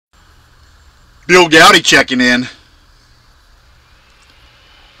Bill Goudy checking in.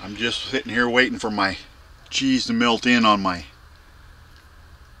 I'm just sitting here waiting for my cheese to melt in on my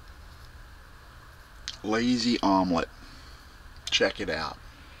lazy omelet. Check it out.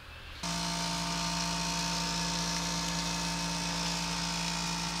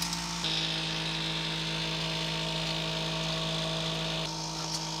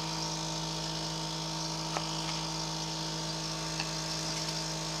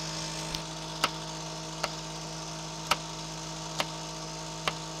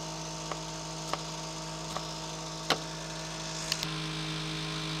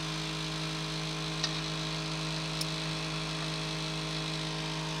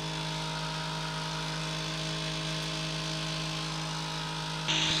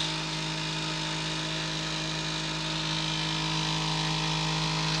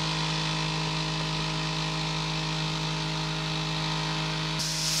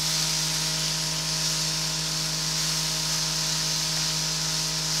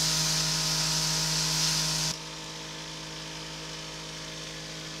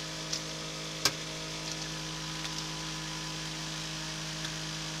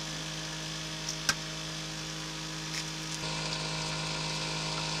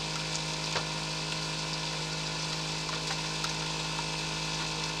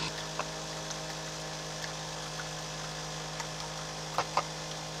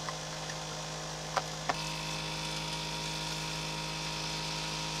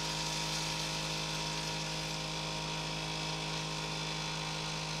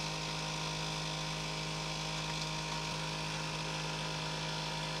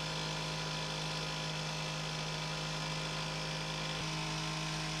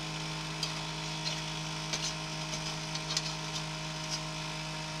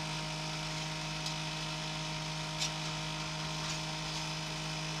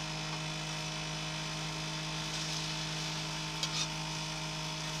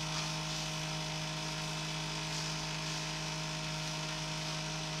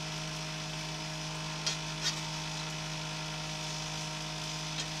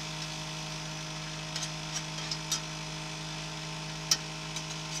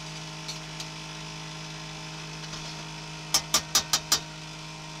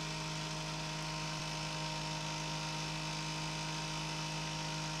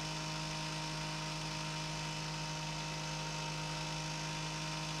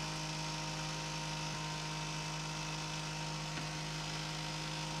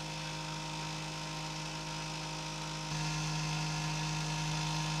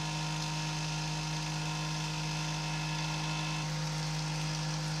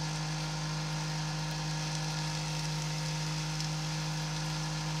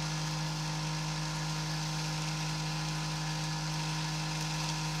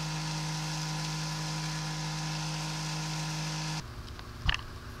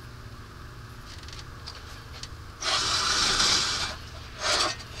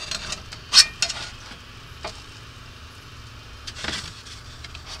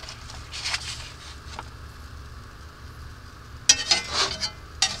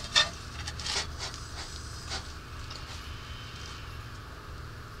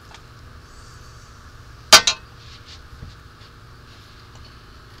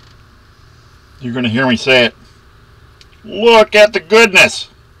 You're going to hear me say it. Look at the goodness.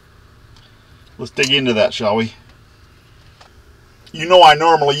 Let's dig into that, shall we? You know I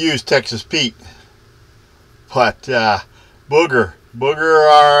normally use Texas Pete, but Booger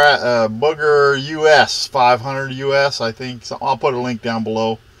US 500 US, I think. So I'll put a link down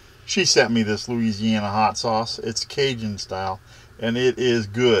below. She sent me this Louisiana hot sauce. It's Cajun style, and it is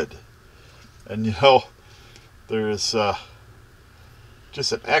good. And you know, there's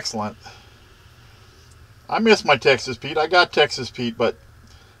just an excellent. I miss my Texas Pete. I got Texas Pete, but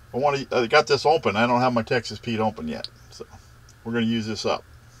I got this open. I don't have my Texas Pete open yet, so we're going to use this up.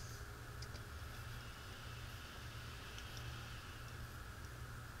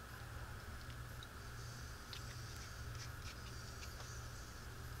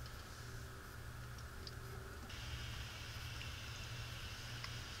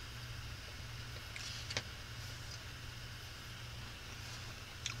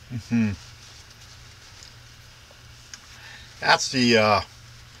 That's the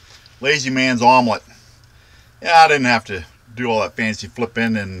lazy man's omelet. Yeah, I didn't have to do all that fancy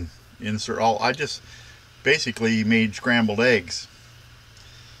flipping and insert all. I just basically made scrambled eggs.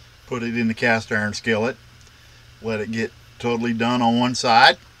 Put it in the cast iron skillet. Let it get totally done on one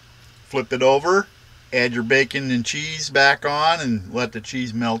side. Flip it over. Add your bacon and cheese back on and let the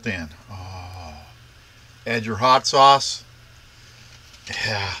cheese melt in. Oh. Add your hot sauce.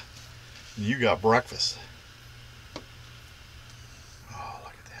 Yeah. And you got breakfast. Oh,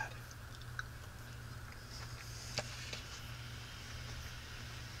 look at that.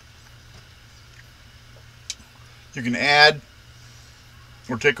 You can add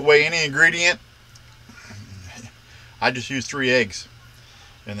or take away any ingredient. I just use 3 eggs.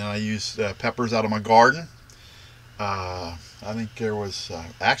 And then I use peppers out of my garden. I think there was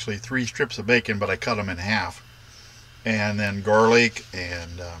actually 3 strips of bacon, but I cut them in half. And then garlic,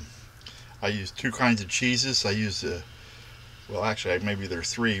 and I use 2 kinds of cheeses. I use well, actually maybe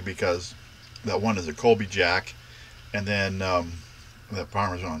there's 3, because that one is a Colby Jack, and then that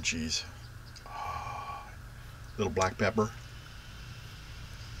Parmesan cheese, little black pepper,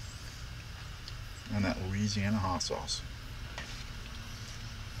 and that Louisiana hot sauce.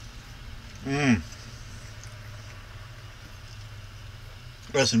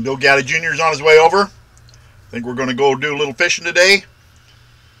 Listen, Bill Goudy Jr. is on his way over. I think we're going to go do a little fishing today.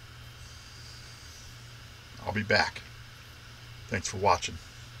 I'll be back. Thanks for watching.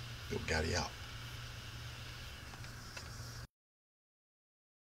 Bill Goudy out.